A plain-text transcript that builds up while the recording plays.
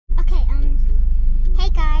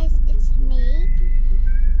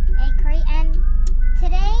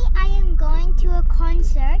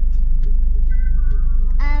concert.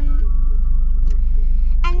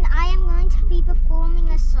 And I am going to be performing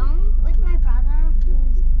a song with my brother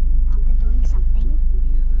who's out there doing something.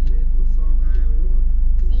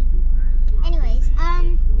 See? Anyways,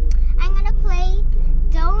 I'm gonna play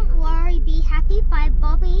Don't Worry Be Happy by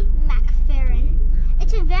Bobby McFerrin.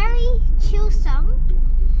 It's a very chill song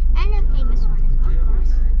and a famous one as well, of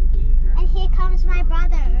course. And here comes my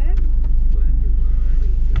brother.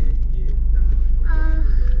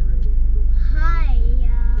 Hi,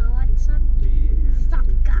 what's up? What's up,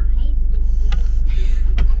 guys?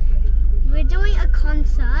 We're doing a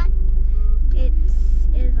concert. I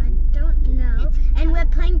don't know. And we're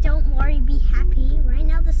playing Don't Worry Be Happy. Right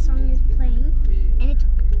now the song is playing. And it's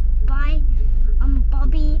by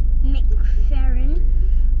Bobby McFerrin.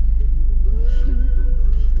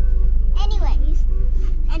 Anyways,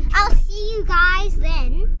 and I'll see you guys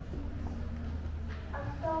then.